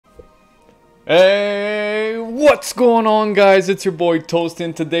Hey, what's going on, guys? It's your boy Toasty,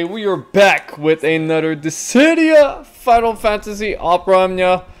 and today we are back with another Dissidia Final Fantasy Opera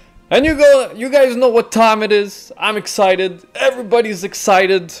Omnia. And you guys know what time it is. I'm excited. Everybody's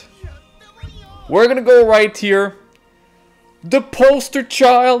excited. We're gonna go right here. The poster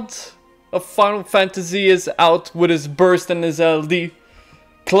child of Final Fantasy is out with his burst and his LD.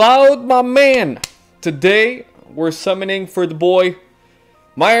 Cloud, my man. Today we're summoning for the boy.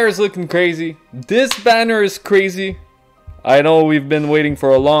 My hair is looking crazy. This banner is crazy. I know we've been waiting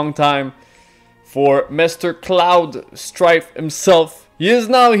for a long time for Mr. Cloud Strife himself. He is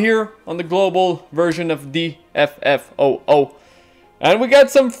now here on the global version of DFFOO. And we got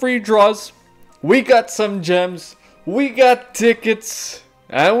some free draws. We got some gems. We got tickets.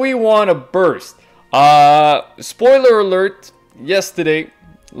 And we want a burst. Spoiler alert. Yesterday,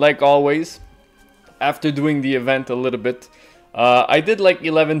 like always, after doing the event a little bit, I did like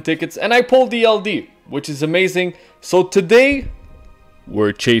 11 tickets and I pulled the LD, which is amazing. So today,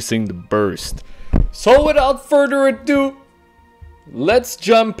 we're chasing the burst. So without further ado, let's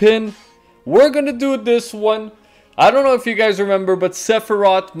jump in. We're gonna do this one. I don't know if you guys remember, but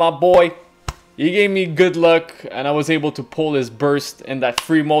Sephiroth, my boy, he gave me good luck and I was able to pull his burst in that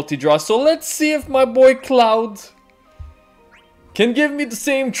free multi-draw. So let's see if my boy Cloud can give me the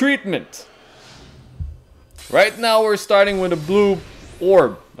same treatment. Right now we're starting with a blue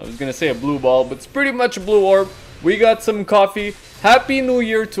orb. I was gonna say a blue ball, but it's pretty much a blue orb. We got some coffee. Happy New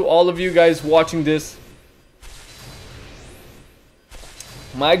Year to all of you guys watching this.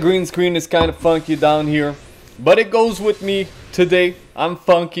 My green screen is kind of funky down here, but it goes with me today. I'm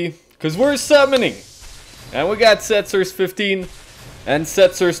funky because we're summoning. And we got Setzer's 15 and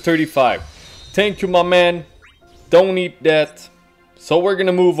Setzer's 35. Thank you, my man. Don't eat that. So we're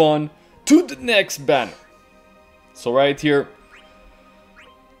gonna move on to the next banner. So right here,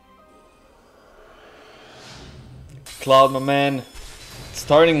 Cloud, my man,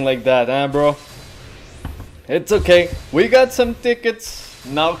 starting like that, huh, bro? It's okay. We got some tickets.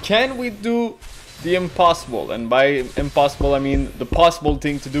 Now, can we do the impossible? And by impossible, I mean the possible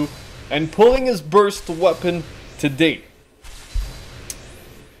thing to do. And pulling his burst weapon today.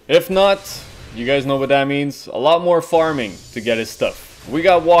 If not, you guys know what that means. A lot more farming to get his stuff. We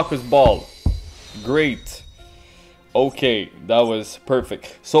got Wakka's ball. Great. Okay, that was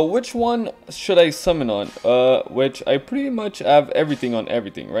perfect. So which one should I summon on? Which I pretty much have everything on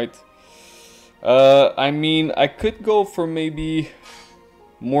everything, right? I mean, I could go for maybe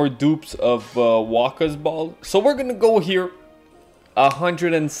more dupes of Wakka's ball. So we're gonna go here.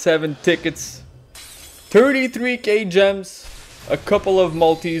 107 tickets, 33k gems, a couple of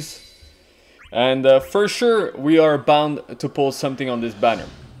multis, and for sure we are bound to pull something on this banner.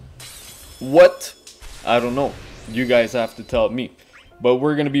 What? I don't know. You guys have to tell me. But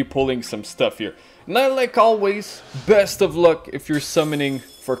we're gonna be pulling some stuff here. Not like always, best of luck if you're summoning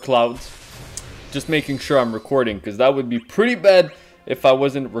for Cloud. Just making sure I'm recording, because that would be pretty bad if I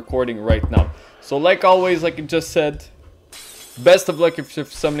wasn't recording right now. So like always, like I just said, best of luck if you're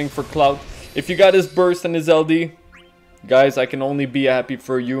summoning for Cloud. If you got his burst and his LD, guys, I can only be happy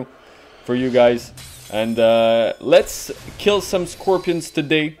for you guys. And let's kill some scorpions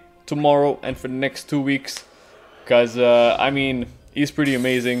today, tomorrow, and for the next 2 weeks. Because, I mean, he's pretty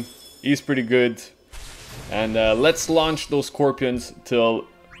amazing. He's pretty good. And let's launch those scorpions till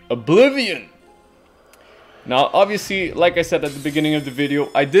oblivion. Now, obviously, like I said at the beginning of the video,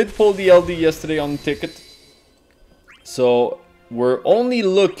 I did pull the LD yesterday on the ticket. So, we're only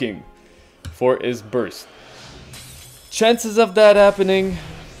looking for his burst. Chances of that happening,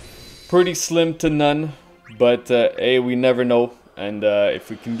 pretty slim to none. But, hey, we never know. And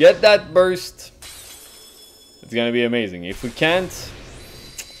if we can get that burst, it's gonna be amazing. If we can't,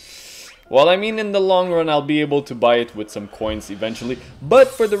 well, I mean, in the long run, I'll be able to buy it with some coins eventually. But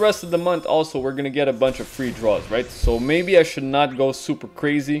for the rest of the month, also, we're gonna get a bunch of free draws, right? So maybe I should not go super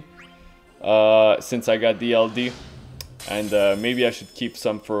crazy since I got the LD. And maybe I should keep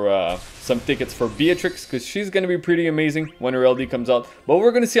some for some tickets for Beatrix, because she's gonna be pretty amazing when her LD comes out. But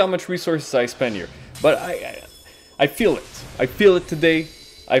we're gonna see how much resources I spend here. But I feel it. I feel it today.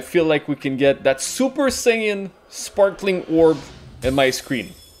 I feel like we can get that Super Saiyan sparkling orb in my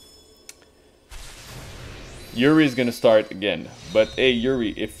screen. Yuri is gonna start again. But hey,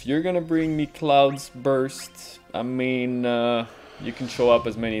 Yuri, if you're gonna bring me Cloud's burst, I mean, you can show up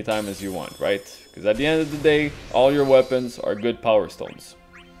as many times as you want, right? Because at the end of the day, all your weapons are good power stones.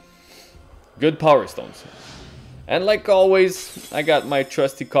 Good power stones. And like always, I got my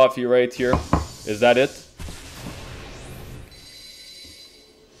trusty coffee right here. Is that it?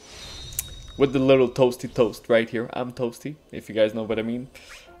 With the little toasty toast right here. I'm toasty, if you guys know what I mean.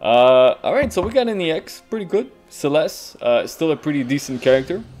 Alright, so we got an EX, pretty good. Celes, still a pretty decent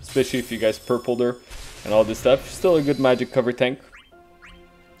character, especially if you guys purpled her and all this stuff. Still a good magic cover tank.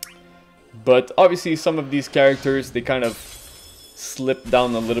 But obviously some of these characters, they kind of slip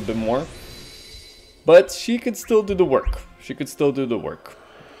down a little bit more. But she could still do the work. She could still do the work.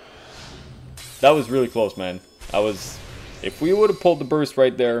 That was really close, man. If we would have pulled the burst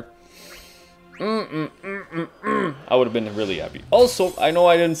right there, I would have been really happy. Also, I know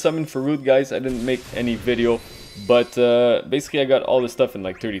I didn't summon for Root, guys. I didn't make any video. But basically I got all this stuff in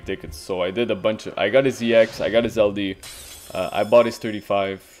like 30 tickets. So I did a bunch of... I got his EX, I got his LD. I bought his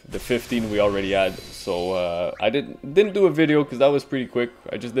 35. The 15 we already had. So I didn't do a video because that was pretty quick.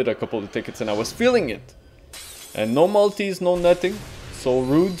 I just did a couple of tickets and I was feeling it. And no multis, no nothing. So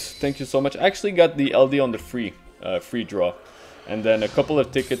Rude, thank you so much. I actually got the LD on the free draw. And then a couple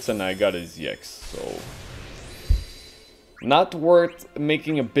of tickets and I got his EX. So not worth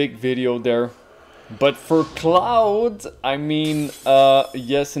making a big video there. But for Cloud, I mean,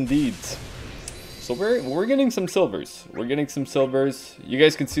 yes indeed. So we're getting some silvers. We're getting some silvers. You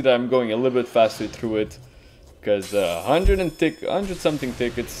guys can see that I'm going a little bit faster through it. Because 100 something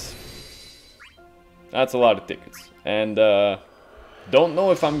tickets. That's a lot of tickets. And don't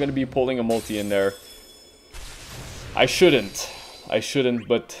know if I'm going to be pulling a multi in there. I shouldn't,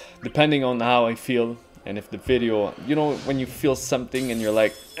 but depending on how I feel. And if the video, you know, when you feel something and you're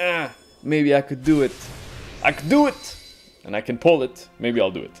like, maybe I could do it. I could do it! And I can pull it. Maybe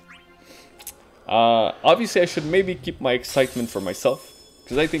I'll do it. Obviously, I should maybe keep my excitement for myself.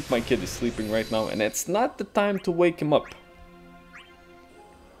 Because I think my kid is sleeping right now. And it's not the time to wake him up.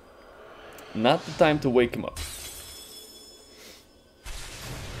 Not the time to wake him up.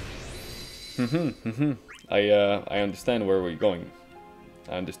 I understand where we're going.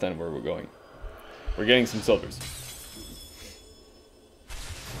 I understand where we're going. We're getting some silvers.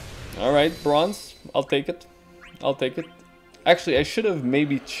 Alright, bronze. I'll take it. I'll take it. Actually, I should have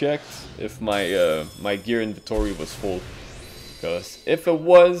maybe checked if my my gear inventory was full. Because if it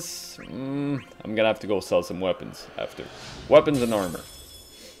was, I'm gonna have to go sell some weapons after. Weapons and armor.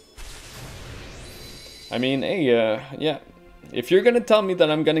 I mean, hey, yeah. If you're gonna tell me that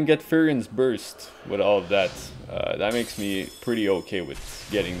I'm gonna get Furion's Burst with all of that, that makes me pretty okay with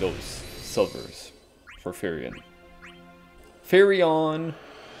getting those silvers for Furion. Furion!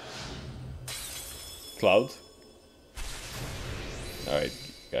 Cloud. Alright,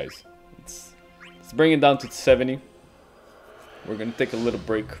 guys. Let's bring it down to 70. We're gonna take a little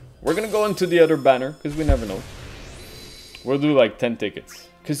break. We're gonna go into the other banner, because we never know. We'll do like 10 tickets.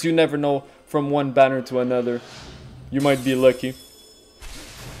 Because you never know from one banner to another. You might be lucky.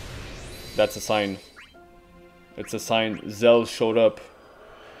 That's a sign. It's a sign Zell showed up.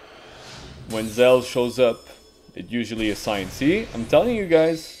 When Zell shows up, it usually is a sign. See? I'm telling you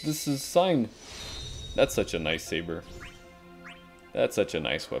guys, this is a sign. That's such a nice saber. That's such a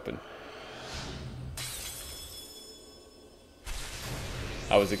nice weapon.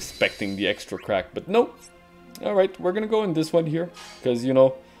 I was expecting the extra crack, but nope. Alright, we're gonna go in this one here. Because, you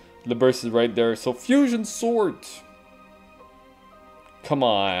know, the burst is right there. So, Fusion Sword. Come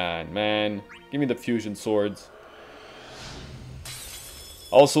on, man. Give me the Fusion Swords.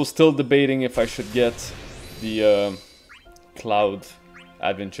 Also, still debating if I should get the Cloud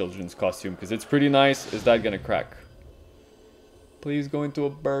Advent Children's costume. Because it's pretty nice. Is that gonna crack? Please go into a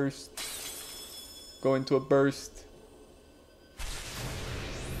burst. Go into a burst.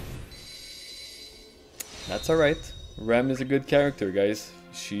 That's alright. Rem is a good character, guys.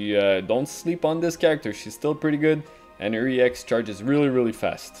 She, don't sleep on this character. She's still pretty good. And her EX charges really, really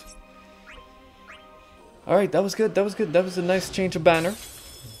fast. Alright, that was good. That was good. That was a nice change of banner.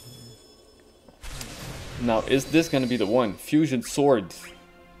 Now, is this going to be the one? Fusion Sword.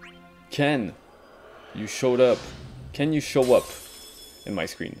 Ken, you showed up. Can you show up in my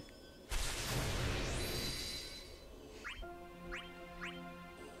screen?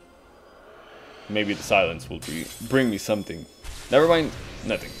 Maybe the silence will bring me something. Never mind,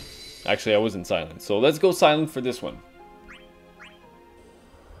 nothing. Actually, I wasn't silent. So let's go silent for this one.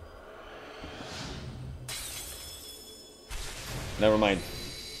 Never mind.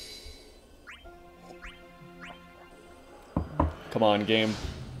 Come on, game.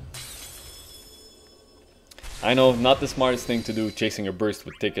 I know, not the smartest thing to do, chasing a burst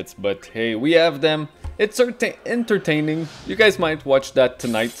with tickets, but hey, we have them. It's entertaining. You guys might watch that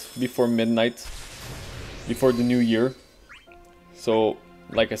tonight, before midnight, before the new year. So,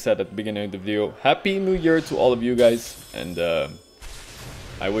 like I said at the beginning of the video, Happy New Year to all of you guys, and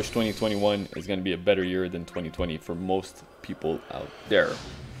I wish 2021 is going to be a better year than 2020 for most people out there.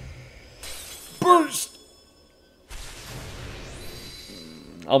 Burst!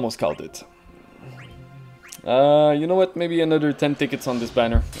 almost called it. You know what? Maybe another 10 tickets on this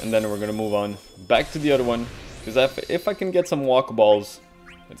banner, and then we're gonna move on back to the other one. Because if I can get some Wakka balls,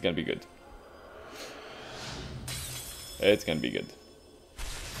 it's gonna be good. It's gonna be good.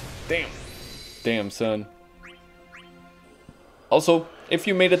 Damn. Damn, son. Also, if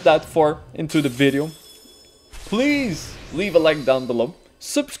you made it that far into the video, please leave a like down below.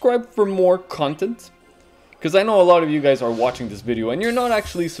 Subscribe for more content. Because I know a lot of you guys are watching this video and you're not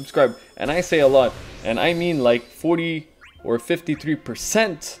actually subscribed. And I say a lot, and I mean like 40 or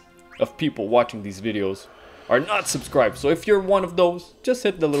 53% of people watching these videos are not subscribed. So if you're one of those, just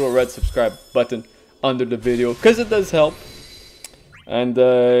hit the little red subscribe button under the video, because it does help. And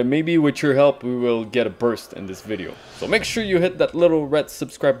maybe with your help we will get a burst in this video. So make sure you hit that little red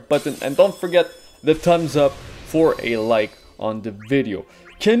subscribe button, and don't forget the thumbs up for a like on the video.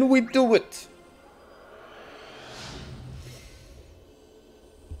 Can we do it?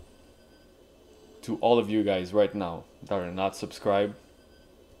 To all of you guys right now that are not subscribed,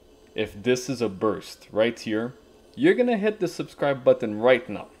 if this is a burst right here, you're gonna hit the subscribe button right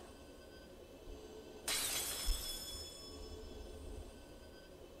now.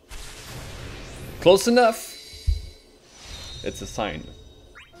 Close enough. It's a sign.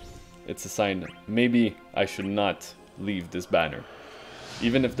 It's a sign. Maybe I should not leave this banner.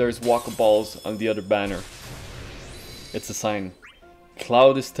 Even if there's Wakka balls on the other banner. It's a sign.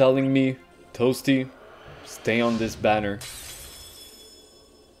 Cloud is telling me, Toasty, stay on this banner.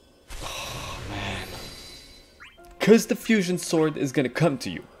 Oh, man. Because the fusion sword is gonna come to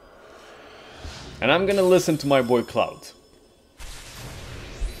you. And I'm gonna listen to my boy Cloud.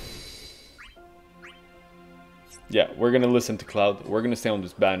 Yeah, we're gonna listen to Cloud. We're gonna stay on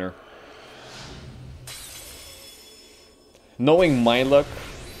this banner. Knowing my luck,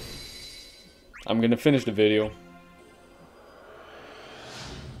 I'm gonna finish the video.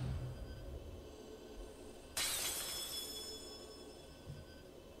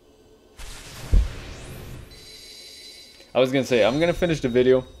 I was gonna say, I'm gonna finish the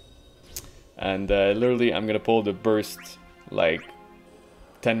video. And literally, I'm gonna pull the burst like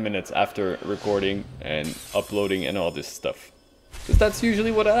 10 minutes after recording and uploading and all this stuff, because that's usually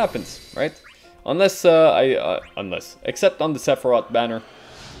what happens, right? Unless except on the Sephiroth banner,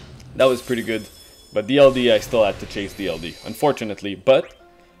 that was pretty good, but the LD I still had to chase the LD, unfortunately. But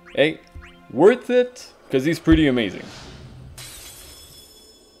hey, worth it, because he's pretty amazing.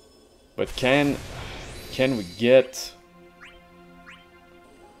 But can we get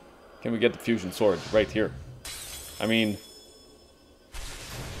the fusion sword right here? I mean,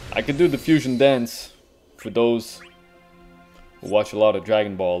 I could do the fusion dance for those who watch a lot of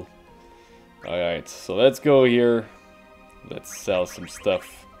Dragon Ball. Alright, so let's go here. Let's sell some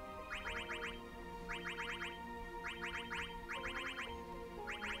stuff.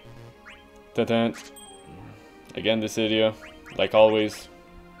 Ta-ta. Again, Dissidia, like always.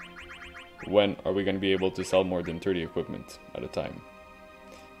 When are we going to be able to sell more than 30 equipment at a time?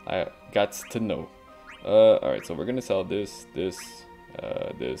 I got to know. Alright, so we're going to sell this. This.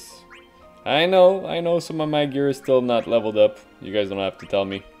 I know some of my gear is still not leveled up. You guys don't have to tell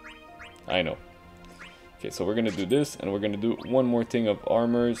me. I know. Okay, so we're gonna do this, and we're gonna do one more thing of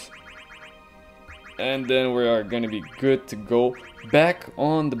armors. And then we are gonna be good to go back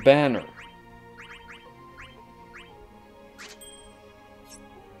on the banner.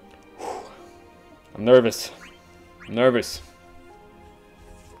 I'm nervous.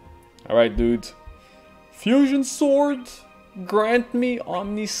 Alright, dudes. Fusion sword. Grant me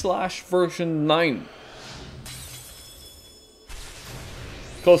Omni / version 9.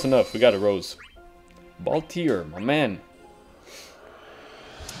 Close enough, we got a rose. Baltier, my man.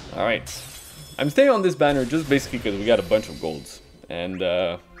 Alright. I'm staying on this banner just basically because we got a bunch of golds. And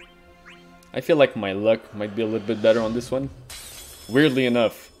I feel like my luck might be a little bit better on this one. Weirdly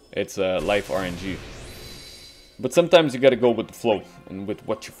enough, it's life RNG. But sometimes you gotta go with the flow and with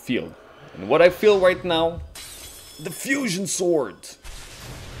what you feel. And what I feel right now, the fusion sword.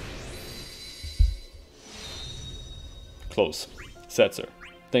 Close. Setzer.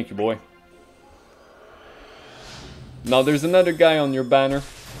 Thank you, boy. Now there's another guy on your banner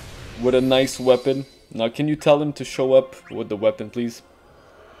with a nice weapon. Now can you tell him to show up with the weapon, please?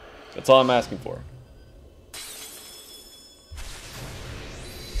 That's all I'm asking for.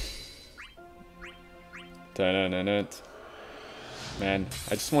 Man,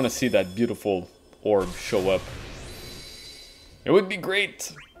 I just want to see that beautiful orb show up. It would be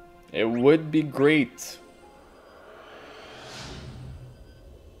great. It would be great.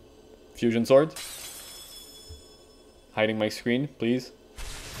 Fusion sword. Hiding my screen, please.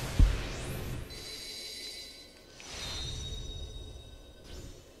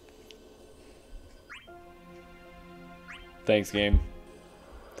 Thanks, game.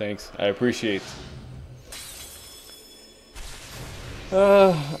 Thanks. I appreciate.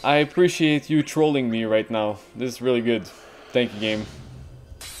 I appreciate you trolling me right now. This is really good. Thank you, game.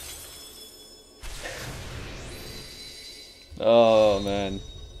 Oh, man.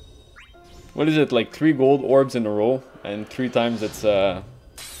 What is it, like 3 gold orbs in a row? And 3 times it's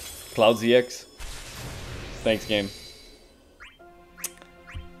Cloud ZX? Thanks, game.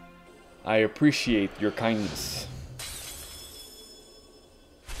 I appreciate your kindness.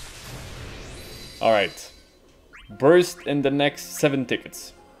 Alright. Burst in the next 7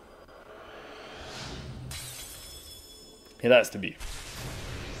 tickets. It has to be.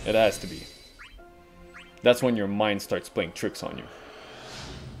 It has to be. That's when your mind starts playing tricks on you.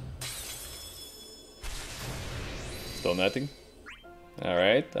 Still nothing.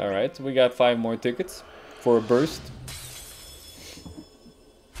 Alright, alright. So we got 5 more tickets for a burst.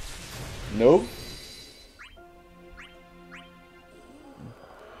 Nope.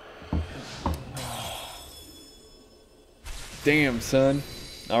 Damn, son.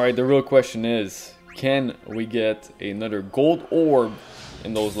 Alright, the real question is, can we get another gold orb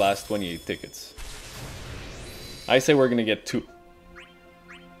in those last 28 tickets? I say we're gonna get 2.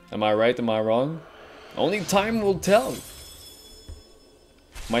 Am I right? Am I wrong? Only time will tell.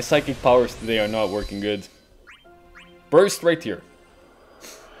 My psychic powers today are not working good. Burst right here.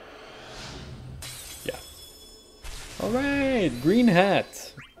 Yeah. Alright, green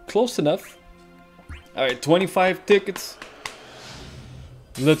hat. Close enough. Alright, 25 tickets.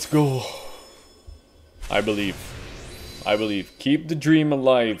 Let's go. I believe. I believe. Keep the dream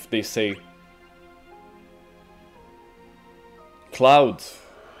alive, they say. Cloud.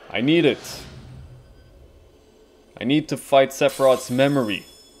 I need it. I need to fight Sephiroth's memory.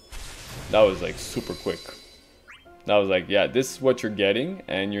 That was like super quick. That was like, yeah, this is what you're getting,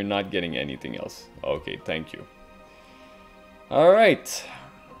 and you're not getting anything else. Okay, thank you. Alright.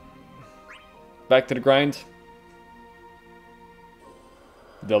 Back to the grind.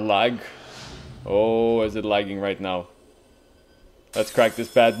 The lag. Oh, is it lagging right now? Let's crack this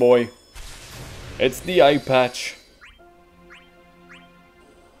bad boy. It's the eye patch.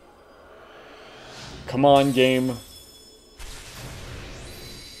 Come on, game.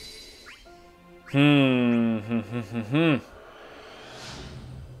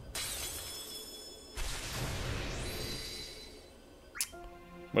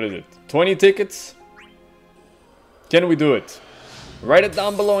 What is it? 20 tickets? Can we do it? Write it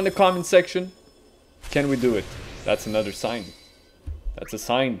down below in the comment section. Can we do it? That's another sign. That's a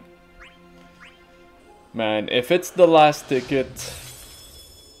sign. Man, if it's the last ticket,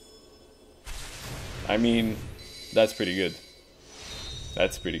 I mean, that's pretty good.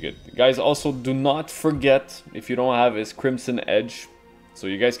 That's pretty good. Guys, also do not forget, if you don't have his Crimson Edge, so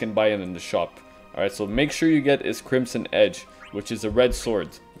you guys can buy it in the shop. Alright, so make sure you get his Crimson Edge, which is a red sword.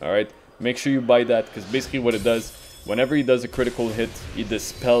 Alright, make sure you buy that, because basically what it does, whenever he does a critical hit, he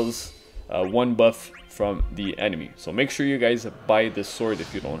dispels 1 buff from the enemy. So make sure you guys buy this sword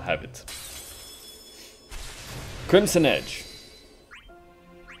if you don't have it. Crimson Edge.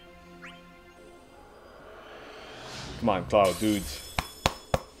 Come on, Cloud, dude.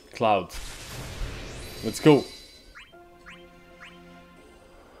 Cloud. Let's go.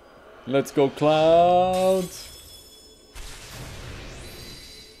 Let's go, Cloud.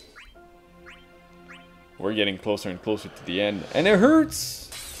 We're getting closer and closer to the end, and it hurts.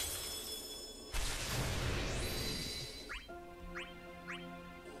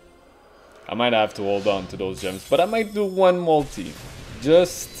 I might have to hold on to those gems, but I might do 1 multi,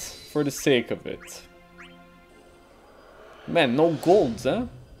 just for the sake of it. Man, no golds, huh?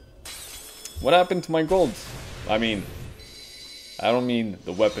 What happened to my golds? I mean, I don't mean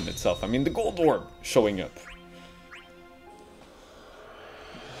the weapon itself. I mean the gold orb showing up.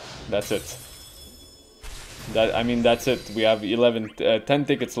 That's it. I mean, that's it. We have 10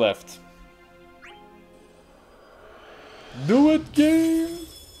 tickets left. Do it, game!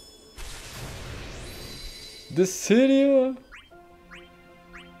 Dissidia!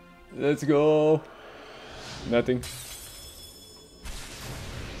 Let's go! Nothing.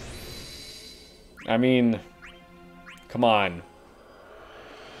 I mean, come on.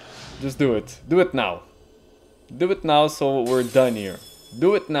 Just do it. Do it now. Do it now so we're done here.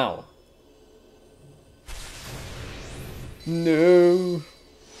 Do it now. No.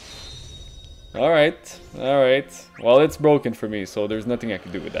 Alright. Alright. Well, it's broken for me, so there's nothing I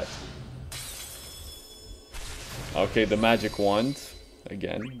can do with that. Okay, the magic wand.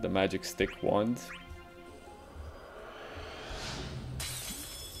 Again, the magic stick wand.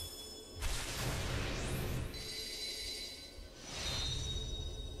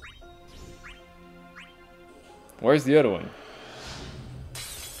 Where's the other one?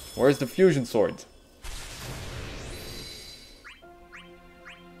 Where's the fusion sword?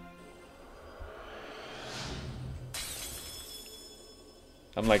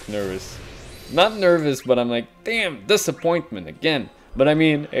 I'm like nervous. Not nervous, but I'm like, damn, disappointment again. But I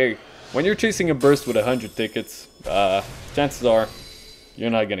mean, hey, when you're chasing a burst with 100 tickets, chances are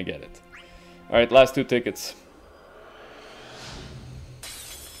you're not gonna get it. Alright, last 2 tickets.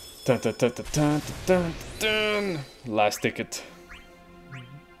 Dun, dun, dun, dun, dun, dun, dun. Last ticket.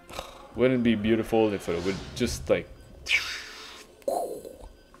 Wouldn't it be beautiful if it would just like...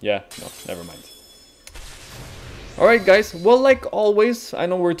 Yeah, no, never mind. Alright guys, well, like always, I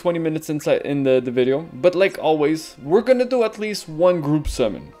know we're 20 minutes inside in the video, but like always, we're gonna do at least one group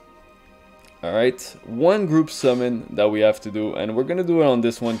summon. Alright, one group summon that we have to do, and we're gonna do it on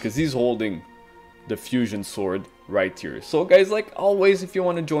this one because he's holding the fusion sword right here. So guys, like always, if you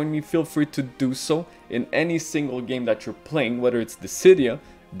want to join me, feel free to do so in any single game that you're playing, whether it's Dissidia,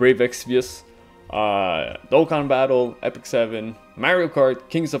 Brave Exvius, Dokkan Battle, Epic 7, Mario Kart,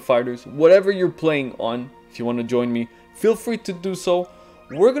 Kings of Fighters, whatever you're playing on. If you want to join me, feel free to do so.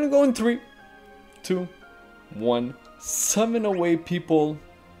 We're gonna go in 3, 2, 1. Summon away, people.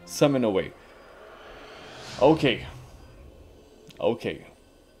 Summon away. Okay. Okay.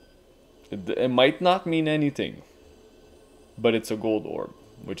 It might not mean anything, but it's a gold orb,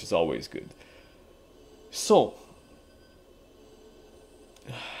 which is always good. So,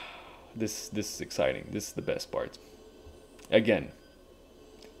 this is exciting. This is the best part. Again,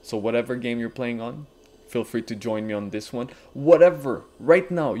 so whatever game you're playing on, feel free to join me on this one. Whatever, right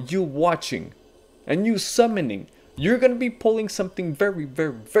now, you watching and you summoning, you're gonna be pulling something very,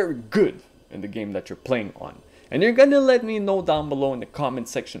 very, very good in the game that you're playing on. And you're gonna let me know down below in the comment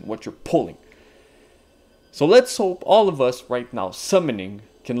section what you're pulling. So let's hope all of us right now summoning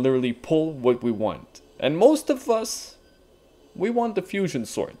can literally pull what we want. And most of us, we want the fusion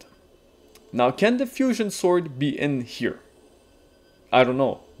sword. Now, can the fusion sword be in here? I don't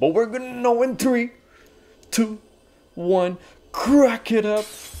know. But we're gonna know in 3, 2, 1. Crack it up.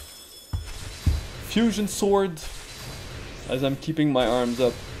 Fusion sword. As I'm keeping my arms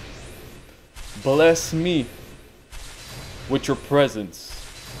up. Bless me with your presence.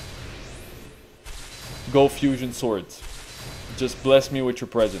 Go fusion swords. Just bless me with your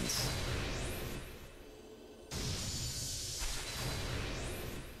presence.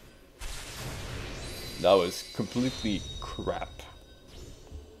 That was completely crap.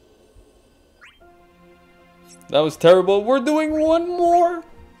 That was terrible. We're doing one more.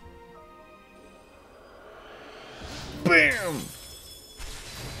 Bam!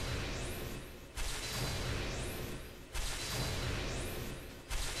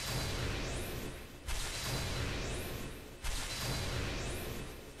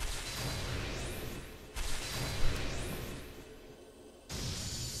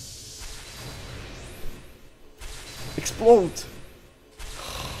 Explode!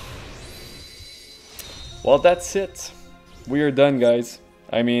 Well, that's it. We are done, guys.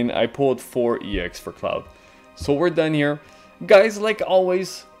 I mean, I pulled 4 EX for Cloud. So we're done here. Guys, like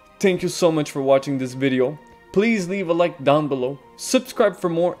always, thank you so much for watching this video. Please leave a like down below. Subscribe for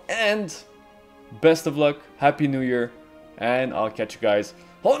more. And best of luck. Happy New Year. And I'll catch you guys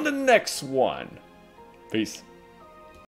on the next one. Peace.